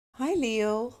Hi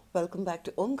Leo, welcome back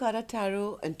to Omkara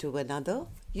Tarot and to another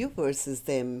You versus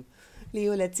Them.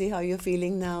 Leo, let's see how you're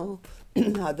feeling now,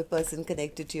 how the person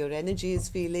connected to your energy is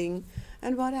feeling,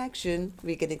 and what action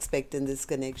we can expect in this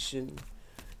connection.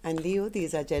 And Leo,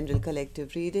 these are general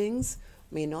collective readings,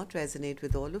 may not resonate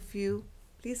with all of you.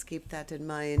 Please keep that in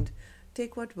mind.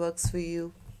 Take what works for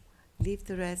you, leave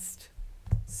the rest.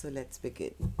 So let's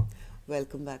begin.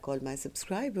 Welcome back, all my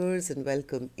subscribers, and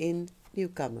welcome in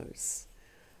newcomers.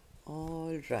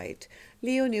 All right,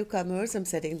 Leo newcomers, I'm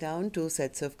setting down two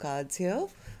sets of cards here.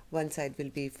 One side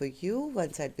will be for you,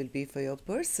 one side will be for your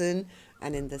person,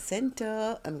 and in the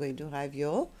center, I'm going to have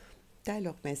your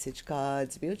dialogue message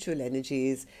cards, mutual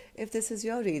energies. If this is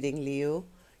your reading, Leo,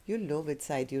 you'll know which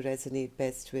side you resonate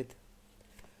best with.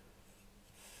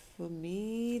 For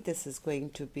me, this is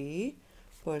going to be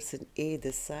person A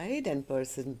this side and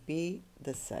person B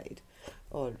this side.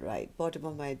 All right, bottom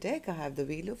of my deck, I have the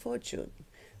Wheel of Fortune.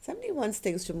 Somebody wants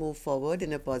things to move forward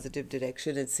in a positive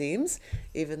direction, it seems,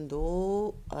 even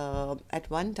though at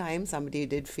one time somebody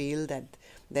did feel that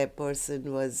their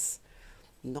person was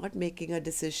not making a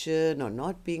decision or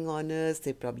not being honest.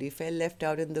 They probably felt left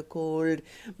out in the cold,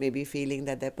 maybe feeling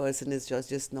that their person is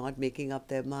just not making up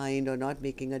their mind or not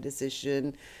making a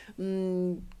decision.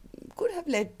 Could have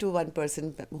led to one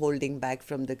person holding back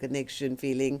from the connection,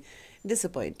 feeling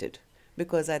disappointed,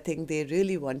 because I think they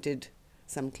really wanted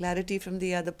some clarity from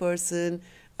the other person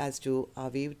as to, are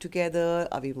we together,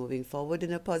 are we moving forward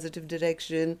in a positive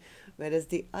direction, whereas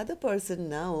the other person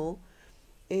now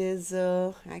is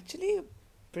actually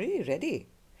pretty ready.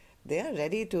 They are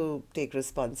ready to take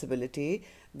responsibility.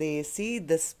 They see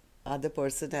this other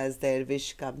person as their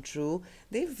wish come true.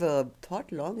 They've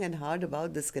thought long and hard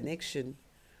about this connection.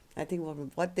 I think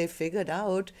what they figured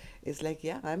out is like,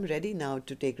 yeah, I'm ready now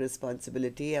to take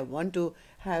responsibility. I want to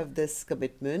have this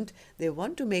commitment. They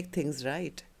want to make things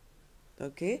right.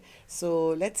 Okay,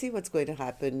 so let's see what's going to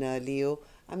happen, Leo.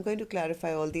 I'm going to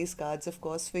clarify all these cards, of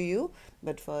course, for you.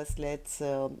 But first, let's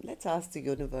ask the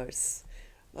universe.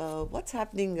 What's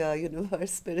happening,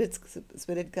 universe,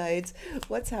 spirit guides?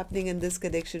 What's happening in this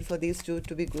connection for these two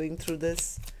to be going through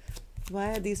this?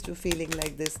 Why are these two feeling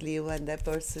like this, Leo and their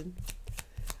person?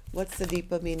 What's the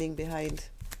deeper meaning behind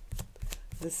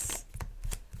this,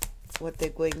 what they're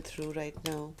going through right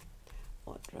now?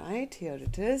 All right, here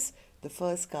it is. The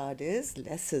first card is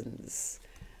lessons.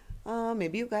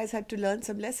 Maybe you guys had to learn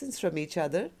some lessons from each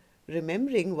other,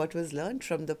 remembering what was learned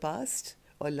from the past,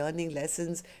 or learning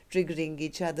lessons, triggering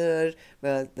each other.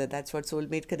 Well, that's what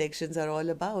soulmate connections are all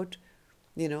about.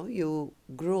 You know, you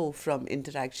grow from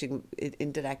interacting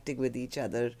with each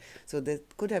other. So there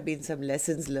could have been some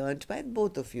lessons learned by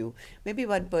both of you. Maybe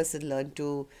one person learned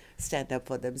to stand up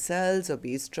for themselves or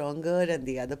be stronger, and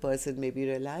the other person maybe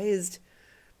realized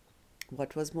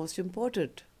what was most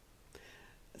important.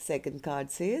 Second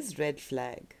card says red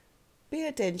flag. Pay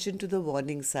attention to the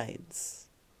warning signs.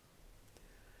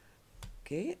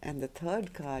 Okay, and the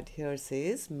third card here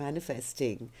says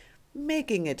manifesting,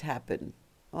 making it happen.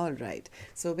 All right,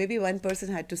 so maybe one person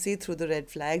had to see through the red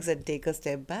flags and take a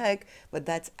step back, but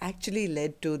that's actually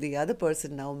led to the other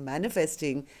person now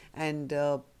manifesting and,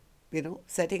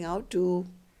 setting out to,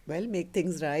 well, make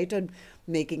things right and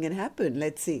making it happen.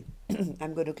 Let's see.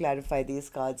 I'm going to clarify these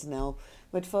cards now.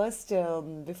 But first,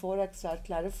 before I start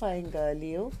clarifying,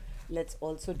 Leo, let's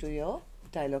also do your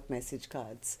dialogue message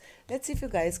cards. Let's see if you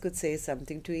guys could say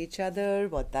something to each other,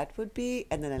 what that would be,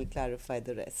 and then I'll clarify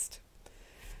the rest.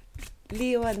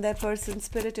 Leo and their person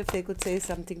spirit, if they could say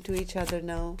something to each other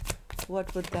now,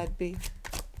 what would that be?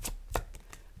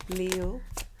 Leo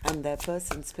and their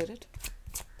person spirit,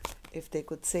 if they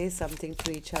could say something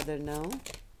to each other now,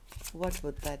 what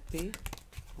would that be?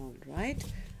 All right,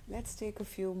 let's take a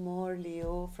few more,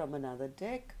 Leo, from another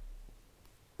deck.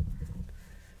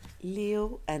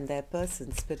 Leo and their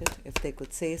person spirit, if they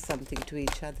could say something to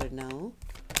each other now,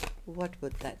 what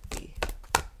would that be?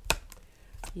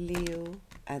 Leo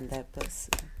and their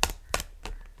person.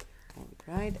 All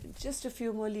right, just a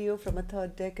few more, Leo, from a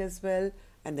third deck as well,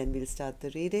 and then we'll start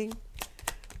the reading.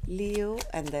 Leo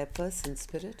and their person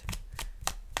spirit.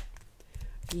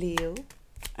 Leo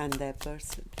and their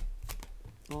person.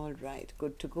 All right,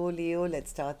 good to go, Leo.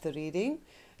 Let's start the reading.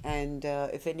 And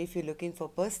if any of you are looking for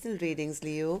personal readings,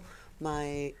 Leo,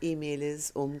 my email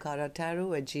is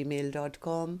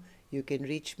omkaratarot@gmail.com. You can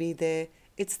reach me there.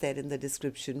 It's there in the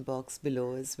description box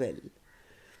below as well.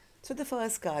 So the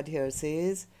first card here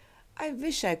says, I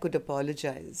wish I could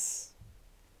apologize.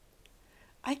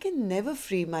 I can never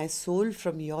free my soul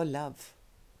from your love.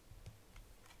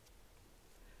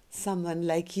 Someone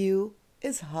like you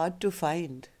is hard to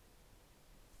find.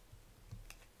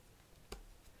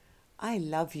 I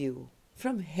love you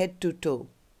from head to toe.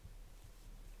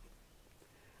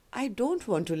 I don't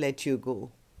want to let you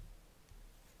go.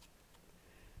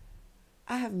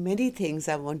 I have many things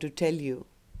I want to tell you.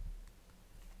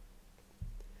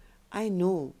 I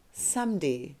know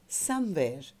someday,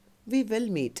 somewhere, we will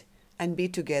meet and be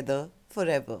together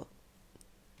forever.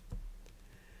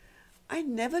 I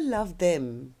never loved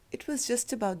them. It was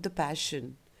just about the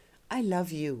passion. I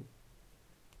love you.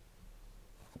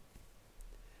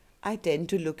 I tend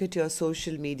to look at your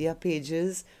social media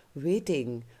pages,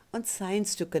 waiting on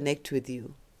signs to connect with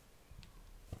you.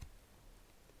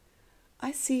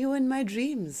 I see you in my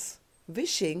dreams,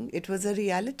 wishing it was a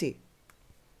reality.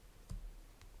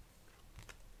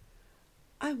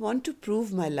 I want to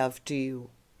prove my love to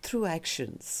you through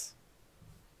actions.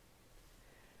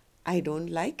 I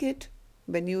don't like it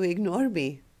when you ignore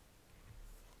me.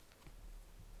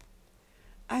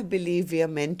 I believe we are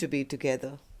meant to be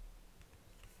together.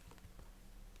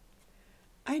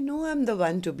 I know I'm the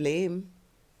one to blame.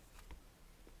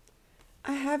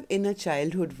 I have inner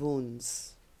childhood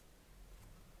wounds.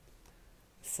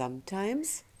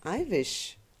 Sometimes I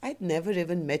wish I'd never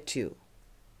even met you.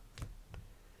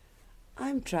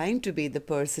 I'm trying to be the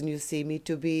person you see me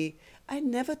to be. I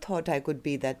never thought I could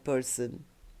be that person.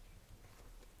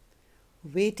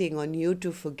 Waiting on you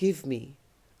to forgive me.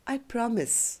 I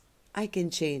promise I can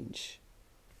change.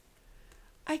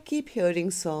 I keep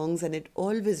hearing songs and it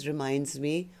always reminds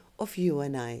me of you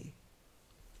and I.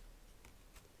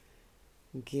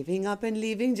 Giving up and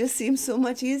leaving just seems so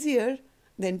much easier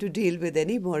than to deal with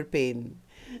any more pain.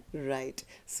 Right.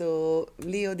 So,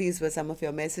 Leo, these were some of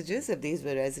your messages. If these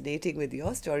were resonating with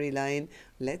your storyline,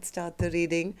 let's start the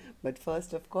reading. But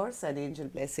first, of course, an angel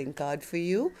blessing card for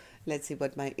you. Let's see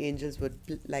what my angels would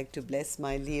like to bless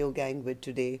my Leo gang with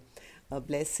today. A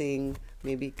blessing,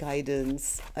 maybe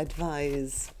guidance,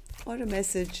 advice, or a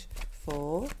message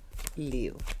for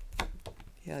Leo.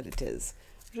 Here it is.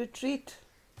 Retreat.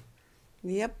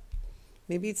 Yep.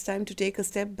 Maybe it's time to take a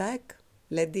step back.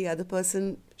 Let the other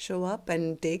person show up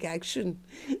and take action,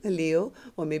 Leo.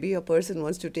 Or maybe your person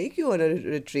wants to take you on a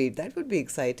retreat. That would be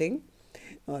exciting.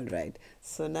 All right.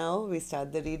 So now we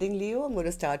start the reading, Leo. I'm going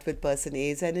to start with person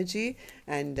A's energy.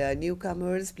 And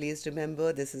newcomers, please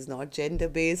remember this is not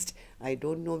gender-based. I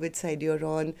don't know which side you're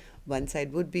on. One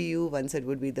side would be you. One side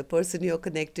would be the person you're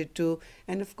connected to.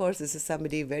 And of course, this is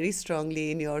somebody very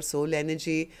strongly in your soul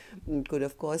energy. It could,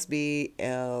 of course, be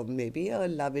maybe a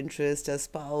love interest, a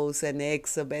spouse, an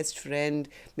ex, a best friend,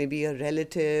 maybe a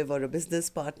relative or a business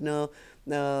partner.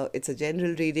 It's a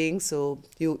general reading, so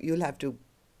you'll have to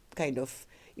kind of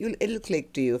it'll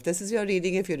click to you. If this is your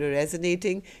reading, if you're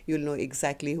resonating, you'll know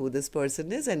exactly who this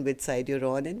person is and which side you're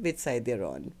on and which side they're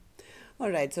on. All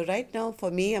right, so right now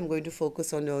for me, I'm going to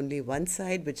focus on only one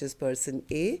side, which is person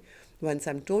A. Once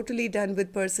I'm totally done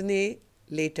with person A,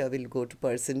 later we'll go to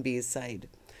person B's side.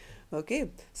 Okay,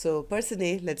 so person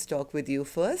A, let's talk with you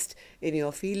first. In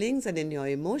your feelings and in your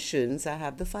emotions, I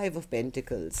have the Five of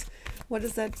Pentacles. What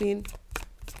does that mean?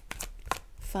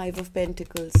 Five of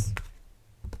Pentacles.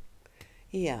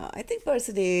 Yeah, I think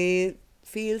person A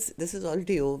feels this is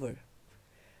already over.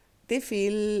 They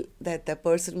feel that the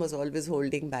person was always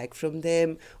holding back from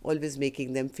them, always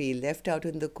making them feel left out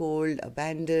in the cold,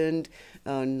 abandoned,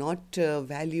 not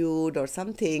valued or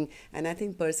something. And I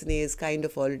think person A is kind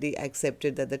of already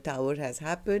accepted that the tower has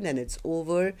happened and it's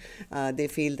over. They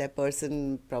feel that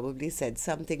person probably said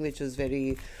something which was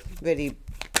very, very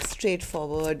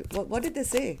straightforward. What did they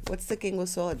say? What's the King of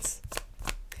Swords?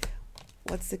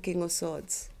 What's the King of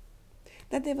Swords?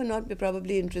 That they were not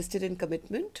probably interested in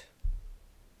commitment.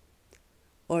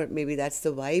 Or maybe that's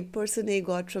the vibe person A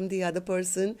got from the other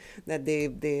person, that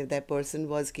that person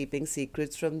was keeping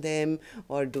secrets from them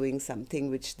or doing something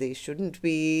which they shouldn't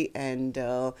be. And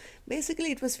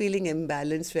basically it was feeling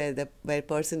imbalanced where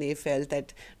person A felt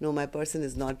that, no, my person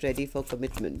is not ready for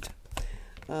commitment.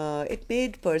 It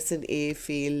made person A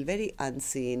feel very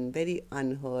unseen, very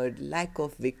unheard, lack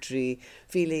of victory,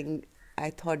 feeling I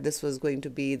thought this was going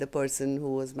to be the person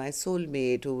who was my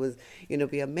soulmate, who was,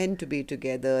 we are meant to be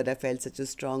together. I felt such a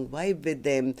strong vibe with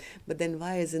them. But then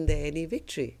why isn't there any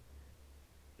victory?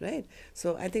 Right?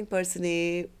 So I think person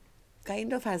A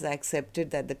kind of has accepted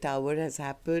that the tower has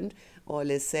happened, all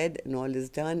is said and all is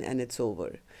done and it's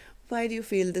over. Why do you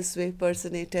feel this way,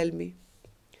 person A? Tell me.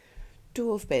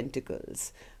 Two of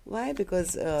Pentacles. Why?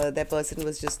 Because that person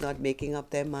was just not making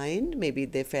up their mind. Maybe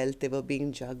they felt they were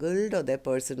being juggled, or their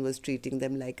person was treating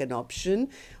them like an option.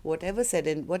 Whatever said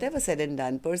and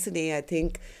done, person A, I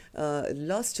think,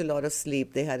 lost a lot of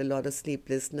sleep. They had a lot of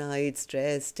sleepless nights,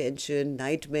 stress, tension,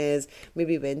 nightmares.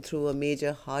 Maybe went through a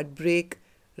major heartbreak,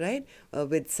 right?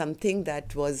 With something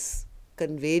that was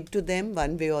conveyed to them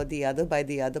one way or the other by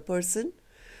the other person.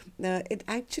 It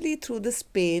actually, through this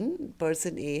pain,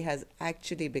 person A has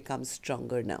actually become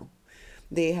stronger now.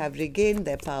 They have regained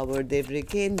their power, they've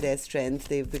regained their strength,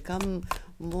 they've become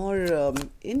more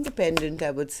independent,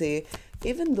 I would say,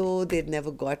 even though they'd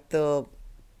never got the,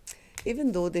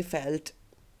 even though they felt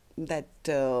that,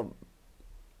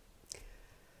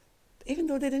 even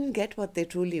though they didn't get what they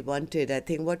truly wanted. I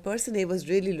think what person A was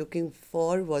really looking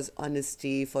for was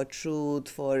honesty, for truth,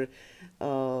 for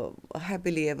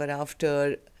happily ever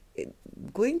after.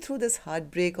 Going through this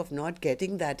heartbreak of not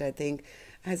getting that, I think,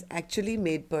 has actually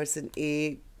made person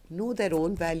A know their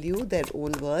own value, their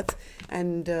own worth,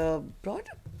 and brought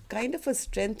a kind of a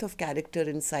strength of character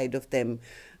inside of them.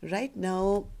 Right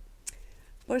now,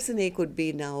 person A could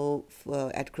be now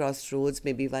at crossroads,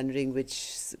 maybe wondering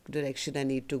which direction I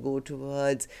need to go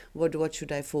towards, what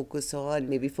should I focus on,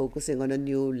 maybe focusing on a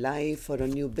new life or a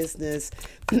new business,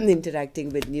 interacting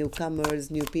with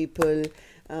newcomers, new people.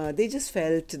 They just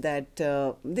felt that,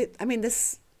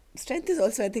 this strength is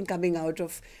also, I think, coming out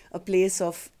of a place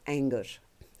of anger.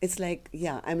 It's like,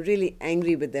 yeah, I'm really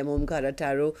angry with them,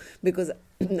 Omkaratarot, because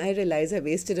I realize I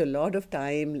wasted a lot of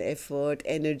time, effort,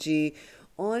 energy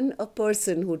on a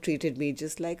person who treated me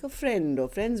just like a friend or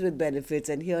friends with benefits.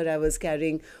 And here I was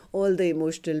carrying all the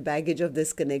emotional baggage of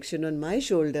this connection on my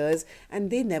shoulders, and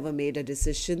they never made a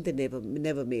decision, they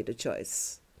never made a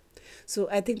choice. So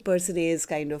I think person A is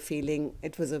kind of feeling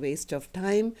it was a waste of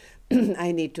time.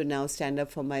 I need to now stand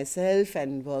up for myself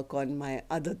and work on my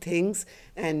other things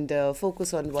and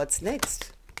focus on what's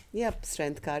next. Yep,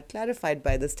 strength card clarified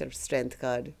by the strength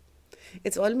card.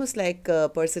 It's almost like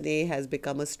person A has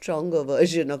become a stronger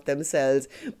version of themselves,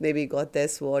 maybe got their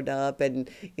sword up and,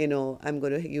 I'm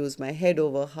going to use my head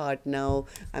over heart now.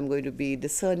 I'm going to be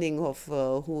discerning of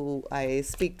who I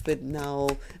speak with now.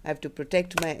 I have to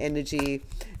protect my energy.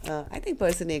 I think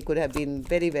person A could have been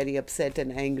very, very upset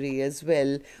and angry as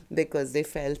well, because they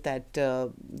felt that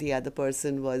the other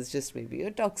person was just maybe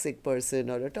a toxic person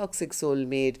or a toxic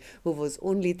soulmate who was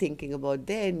only thinking about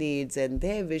their needs and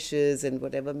their wishes and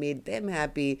whatever made them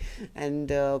happy,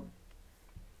 and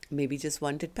maybe just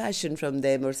wanted passion from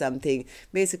them or something.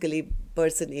 Basically,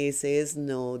 person A says,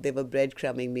 no, they were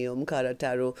breadcrumbing me,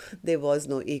 Omkaratarot. There was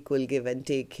no equal give and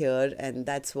take here, and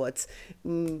that's what's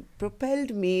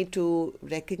propelled me to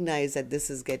recognize that this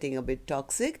is getting a bit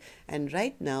toxic. And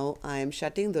right now, I am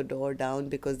shutting the door down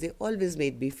because they always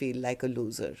made me feel like a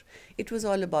loser. It was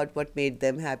all about what made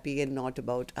them happy and not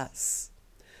about us.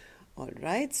 All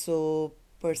right, so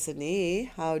person A,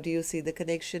 how do you see the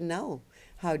connection now?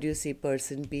 How do you see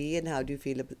person B, and how do you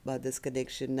feel about this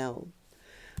connection now?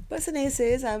 Person A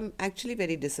says, I'm actually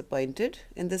very disappointed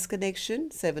in this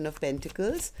connection, 7 of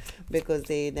Pentacles, because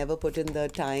they never put in the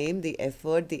time, the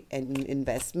effort, the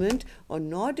investment, or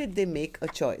nor did they make a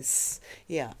choice.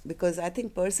 Yeah, because I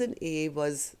think person A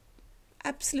was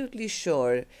absolutely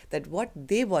sure that what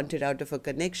they wanted out of a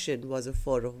connection was a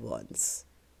 4 of Wands.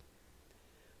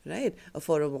 Right? A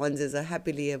 4 of Wands is a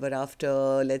happily ever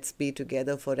after, let's be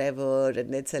together forever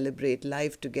and let's celebrate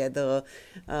life together.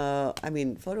 4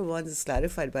 of Wands is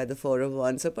clarified by the 4 of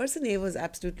Wands. So person A was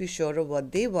absolutely sure of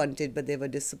what they wanted, but they were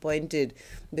disappointed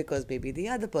because maybe the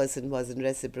other person wasn't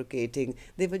reciprocating.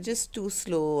 They were just too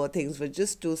slow, or things were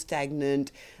just too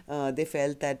stagnant. They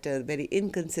felt that very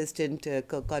inconsistent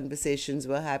conversations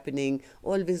were happening,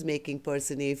 always making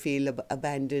person A feel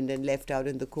abandoned and left out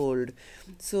in the cold.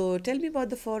 So tell me about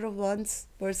the 4 of Wands,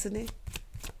 person A.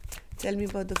 Tell me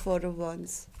about the 4 of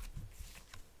Wands.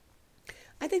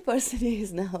 I think person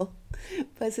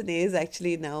A is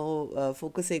actually now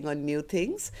focusing on new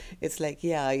things. It's like,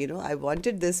 yeah, I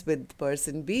wanted this with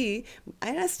person B,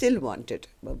 and I still want it.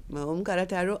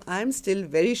 Omkaratarot, I'm still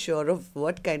very sure of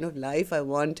what kind of life I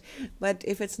want. But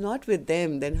if it's not with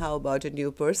them, then how about a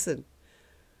new person?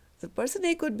 The person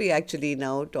A could be actually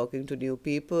now talking to new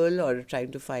people, or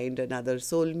trying to find another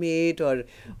soulmate, or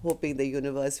hoping the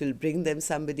universe will bring them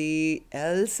somebody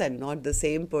else and not the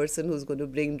same person who's going to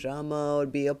bring drama or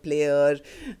be a player.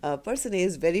 Person A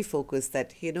is very focused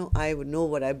that, I know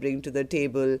what I bring to the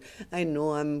table. I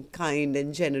know I'm kind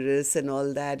and generous and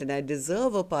all that, and I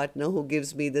deserve a partner who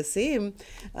gives me the same.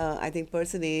 I think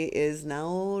person A is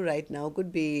right now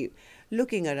could be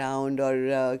looking around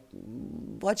or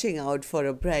watching out for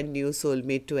a brand new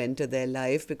soulmate to enter their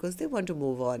life, because they want to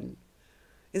move on.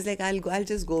 It's like, I'll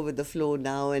just go with the flow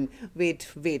now and wait,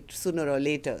 sooner or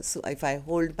later. So if I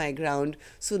hold my ground,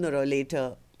 sooner or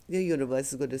later, the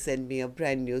universe is going to send me a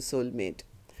brand new soulmate.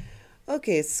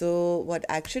 Okay, so what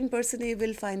action person A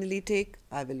will finally take,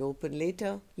 I will open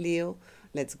later, Leo.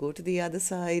 Let's go to the other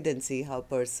side and see how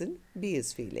person B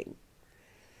is feeling.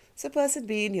 So person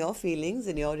B, in your feelings,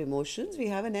 in your emotions, we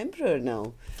have an Emperor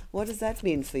now. What does that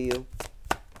mean for you?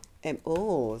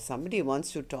 Oh, somebody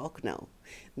wants to talk now.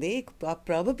 They are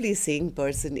probably seeing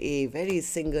person A very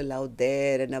single out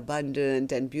there and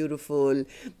abundant and beautiful,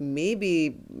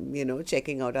 maybe,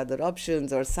 checking out other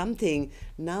options or something.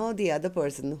 Now the other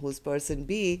person, who's person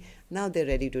B, now they're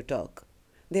ready to talk.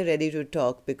 They're ready to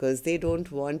talk because they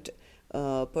don't want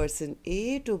person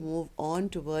A to move on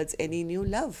towards any new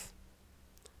love.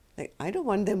 Like, I don't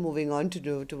want them moving on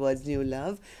towards new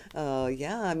love.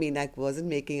 Yeah, I mean, I wasn't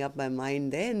making up my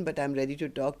mind then, but I'm ready to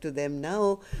talk to them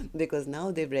now because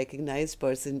now they've recognized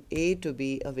person A to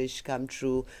be a wish come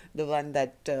true, the one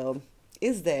that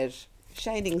is their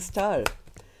shining star.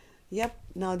 Yep,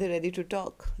 now they're ready to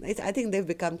talk. I think they've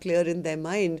become clear in their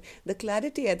mind. The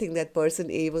clarity I think that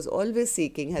person A was always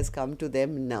seeking has come to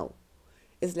them now.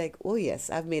 It's like, oh yes,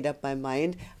 I've made up my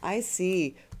mind. I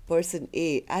see person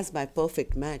A as my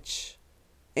perfect match.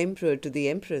 Emperor to the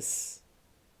Empress.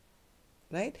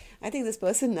 Right? I think this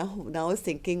person now is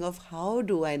thinking of how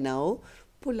do I now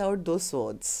pull out those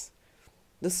swords.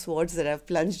 The swords that I've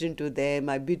plunged into them,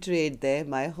 I betrayed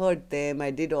them, I hurt them,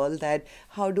 I did all that.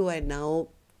 How do I now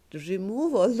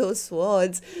remove all those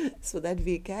swords so that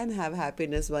we can have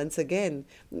happiness once again?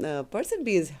 Person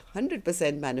B is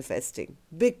 100% manifesting,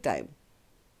 big time.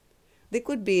 They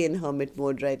could be in hermit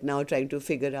mode right now, trying to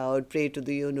figure out, pray to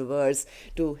the universe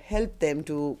to help them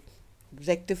to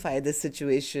rectify the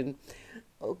situation.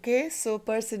 Okay, so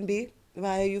person B,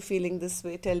 why are you feeling this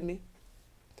way? Tell me.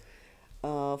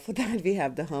 For that, we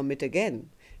have the hermit again.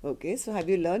 Okay, so have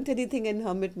you learned anything in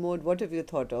hermit mode? What have you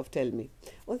thought of? Tell me.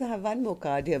 Oh, I have one more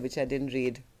card here which I didn't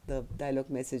read, the dialogue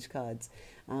message cards.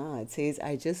 It says,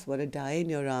 I just want to die in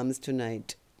your arms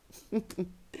tonight.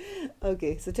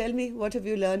 Okay, so tell me, what have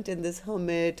you learnt in this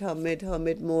hermit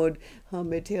mode,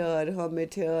 hermit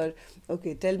here.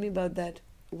 Okay, tell me about that.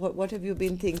 What have you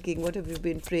been thinking? What have you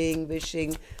been praying,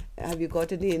 wishing? Have you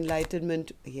got any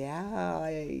enlightenment?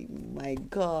 Yeah, my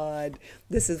God,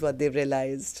 this is what they've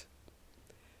realized.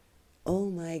 Oh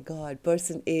my God,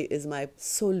 person A is my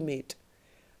soulmate.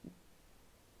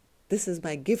 This is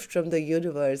my gift from the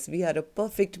universe. We are a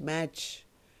perfect match.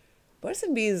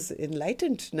 Person B is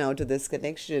enlightened now to this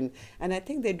connection, and I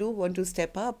think they do want to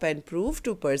step up and prove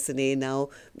to person A now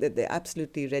that they're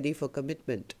absolutely ready for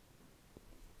commitment.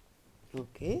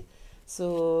 Okay,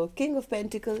 so King of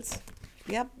Pentacles.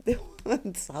 Yep,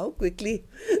 how quickly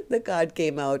the card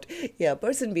came out. Yeah,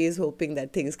 person B is hoping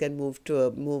that things can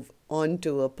move on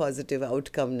to a positive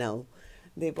outcome now.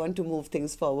 They want to move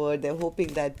things forward. They're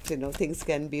hoping that things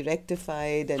can be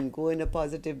rectified and go in a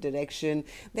positive direction.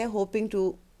 They're hoping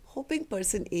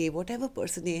person A, whatever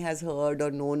person A has heard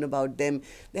or known about them,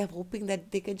 they're hoping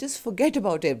that they can just forget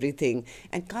about everything.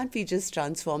 And can't we just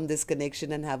transform this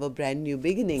connection and have a brand new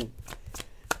beginning?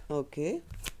 Okay.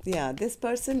 Yeah, this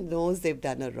person knows they've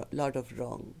done a lot of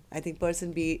wrong. I think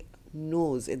person B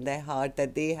knows in their heart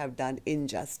that they have done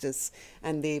injustice,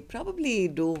 and they probably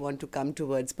do want to come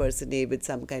towards person A with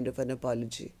some kind of an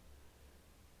apology.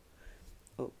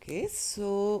 Okay,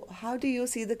 so how do you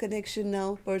see the connection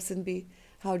now, person B?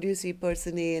 How do you see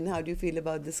person A, and how do you feel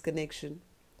about this connection?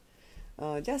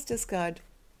 Justice card.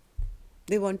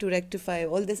 They want to rectify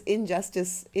all this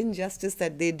injustice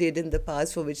that they did in the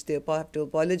past, for which they have to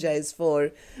apologize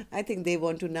for. I think they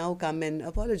want to now come and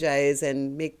apologize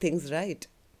and make things right.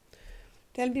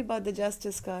 Tell me about the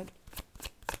Justice card.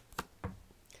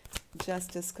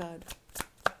 Justice card.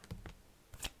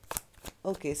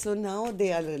 Okay, so now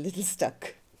they are a little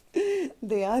stuck.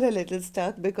 They are a little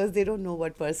stuck because they don't know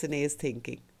what person A is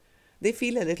thinking. They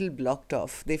feel a little blocked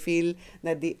off. They feel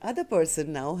that the other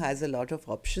person now has a lot of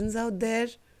options out there.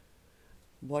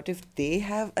 What if they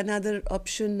have another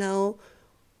option now?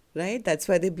 Right? That's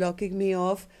why they're blocking me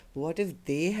off. What if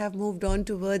they have moved on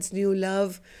towards new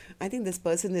love? I think this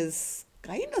person is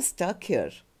kind of stuck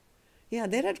here. Yeah,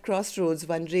 they're at crossroads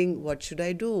wondering, what should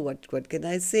I do? What can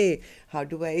I say? How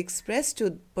do I express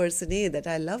to person A that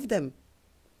I love them?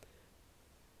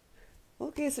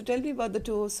 Okay, so tell me about the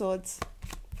Two of Swords.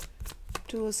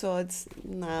 Two of Swords.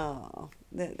 No,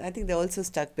 I think they're also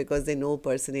stuck because they know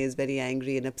person A is very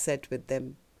angry and upset with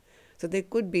them. So they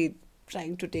could be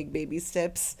trying to take baby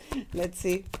steps. Let's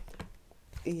see.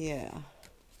 Yeah.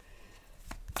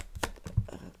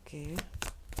 Okay.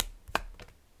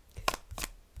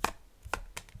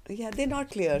 Yeah, they're not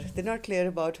clear. They're not clear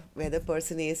about whether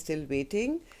person A is still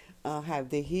waiting. Have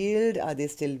they healed? Are they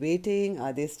still waiting?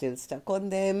 Are they still stuck on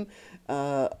them?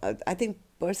 I think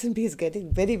person B is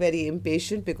getting very, very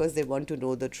impatient because they want to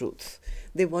know the truth.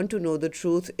 They want to know the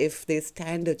truth if they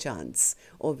stand a chance,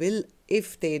 or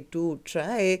if they do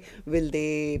try, will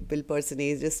person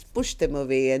A just push them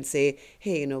away and say,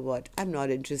 hey, you know what, I'm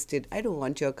not interested, I don't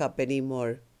want your cup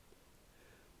anymore.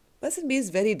 Person B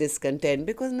is very discontent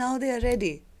because now they are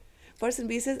ready. Person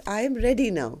B says, I am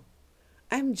ready now.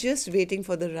 I'm just waiting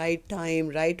for the right time,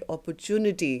 right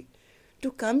opportunity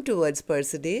to come towards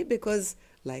person A, because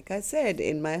like I said,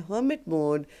 in my hermit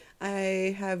mode,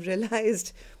 I have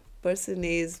realized person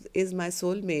A is my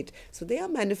soulmate. So they are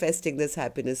manifesting this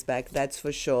happiness back, that's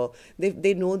for sure.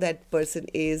 They know that person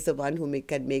A is the one who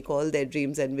can make all their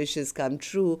dreams and wishes come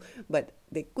true, but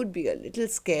they could be a little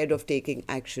scared of taking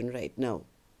action right now.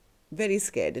 Very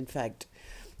scared, in fact.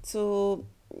 So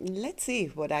let's see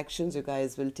what actions you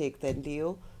guys will take then,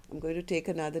 Leo. I'm going to take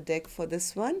another deck for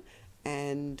this one.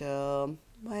 And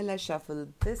while I shuffle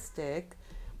this deck,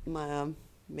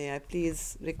 may I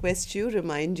please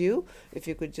remind you, if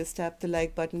you could just tap the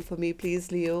like button for me,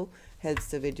 please, Leo.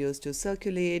 Helps the videos to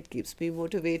circulate, keeps me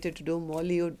motivated to do more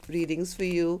Leo readings for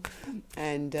you.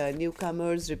 And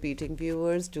newcomers, repeating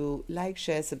viewers, do like,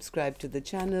 share, subscribe to the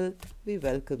channel. We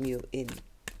welcome you in.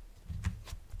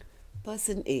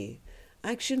 Person A,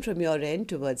 action from your end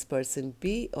towards person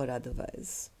B or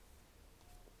otherwise.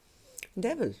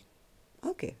 Devil.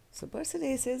 Okay, so person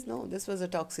A says, no, this was a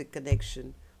toxic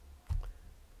connection.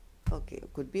 Okay,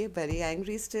 could be very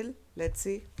angry still. Let's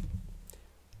see.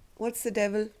 What's the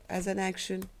devil as an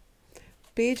action?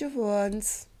 Page of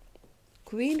Wands,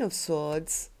 Queen of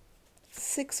Swords,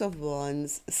 Six of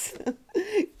Wands,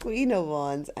 Queen of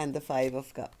Wands, and the Five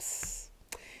of Cups.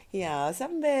 Yeah,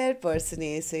 somewhere person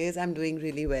A says, I'm doing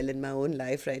really well in my own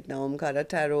life right now,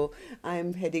 Omkaratarot.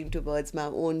 I'm heading towards my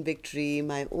own victory,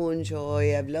 my own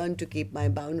joy. I've learned to keep my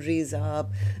boundaries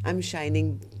up. I'm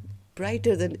shining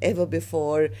brighter than ever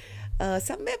before.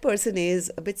 Somewhere person A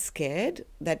is a bit scared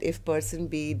that if person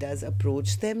B does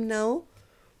approach them now,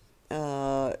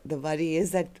 the worry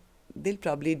is that they'll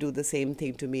probably do the same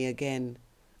thing to me again.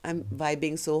 I'm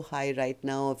vibing so high right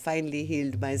now. I've finally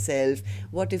healed myself.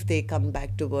 What if they come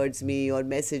back towards me or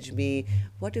message me?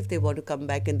 What if they want to come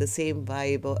back in the same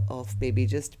vibe of maybe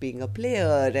just being a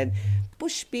player and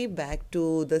push me back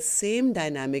to the same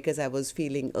dynamic as I was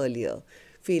feeling earlier?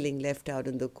 Feeling left out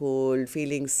in the cold,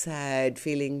 feeling sad,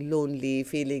 feeling lonely,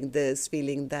 feeling this,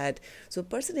 feeling that. So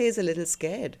person A is a little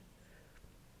scared.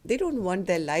 They don't want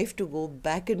their life to go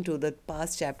back into the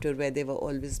past chapter where they were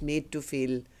always made to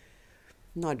feel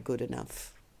not good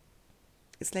enough.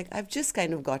 It's like I've just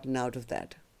kind of gotten out of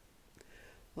that.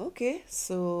 Okay,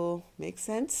 so makes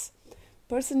sense.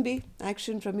 Person B,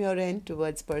 action from your end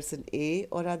towards person A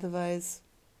or otherwise.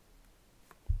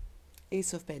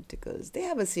 Ace of Pentacles. They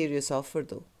have a serious offer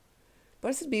though.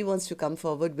 Person B wants to come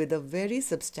forward with a very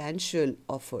substantial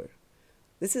offer.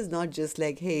 This is not just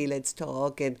like, hey, let's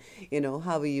talk and,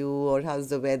 how are you or how's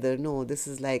the weather? No, this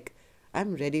is like,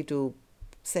 I'm ready to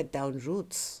set down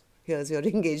roots. Here's your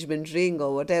engagement ring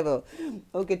or whatever.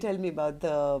 Okay, tell me about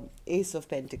the Ace of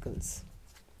Pentacles.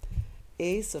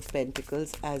 Ace of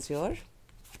Pentacles as your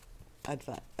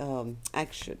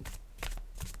action.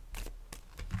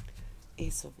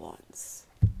 Ace of Wands.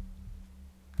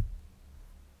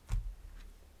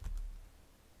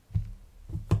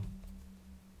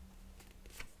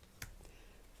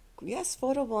 Yes,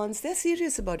 Four of Wands. They're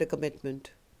serious about a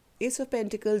commitment. Ace of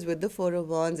Pentacles with the Four of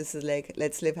Wands. This is like,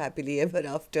 let's live happily ever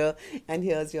after. And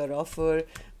here's your offer.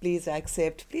 Please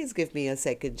accept. Please give me a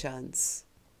second chance.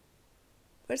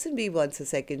 Person B wants a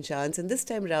second chance. And this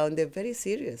time round, they're very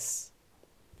serious.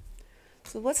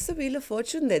 So what's the Wheel of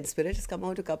Fortune then? Spirit has come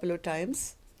out a couple of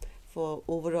times for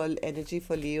overall energy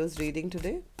for Leo's reading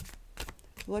today.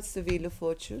 What's the Wheel of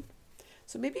Fortune?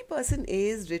 So maybe person A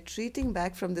is retreating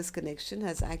back from this connection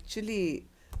has actually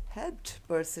helped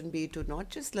person B to not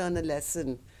just learn a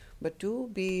lesson, but to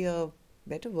be a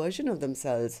better version of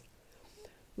themselves.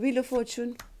 Wheel of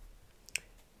Fortune,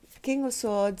 King of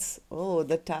Swords, oh,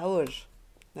 the Tower,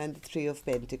 and the Three of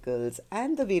Pentacles,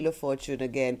 and the Wheel of Fortune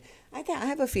again. I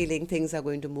have a feeling things are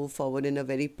going to move forward in a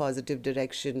very positive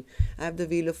direction. I have the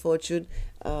Wheel of Fortune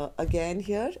again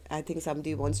here. I think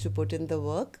somebody wants to put in the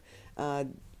work.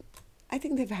 I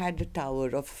think they've had the Tower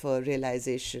of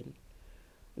realization.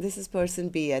 This is person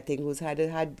B, I think, who's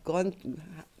had gone.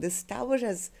 This tower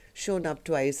has shown up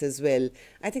twice as well.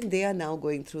 I think they are now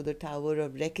going through the tower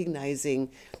of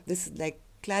recognizing this, like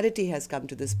clarity has come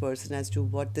to this person as to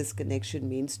what this connection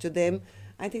means to them.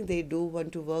 I think they do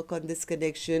want to work on this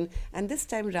connection. And this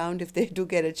time round, if they do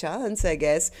get a chance, I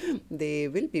guess, they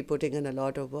will be putting in a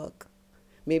lot of work.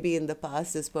 Maybe in the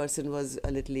past, this person was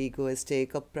a little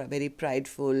egoistic or very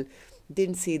prideful.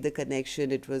 didn't see the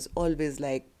connection. It was always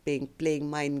like playing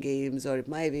mind games or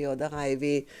my way or the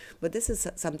highway. But this is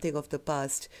something of the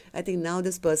past. I think now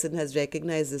this person has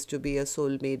recognized this to be a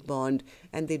soulmate bond,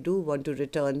 and they do want to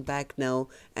return back now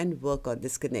and work on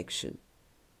this connection.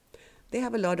 They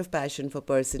have a lot of passion for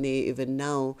person A even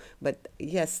now, but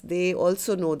yes, they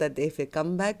also know that if they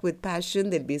come back with passion,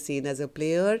 they'll be seen as a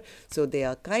player. So they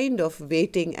are kind of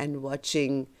waiting and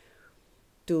watching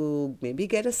to maybe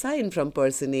get a sign from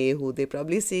person A, who they're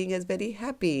probably seeing as very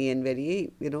happy and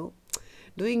very,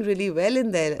 doing really well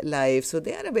in their life. So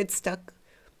they are a bit stuck.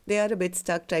 They are a bit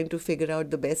stuck trying to figure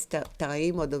out the best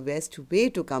time or the best way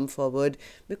to come forward,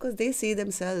 because they see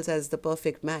themselves as the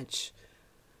perfect match.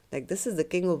 Like, this is the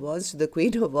King of Wands to the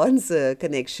Queen of Wands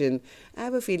connection. I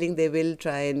have a feeling they will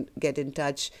try and get in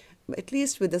touch, at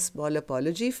least with a small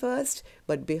apology first.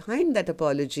 But behind that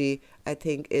apology, I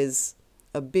think, is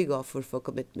a big offer for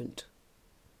commitment.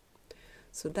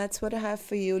 So that's what I have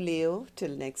for you, Leo.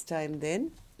 Till next time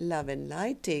then, love and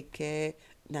light. Take care.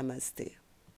 Namaste.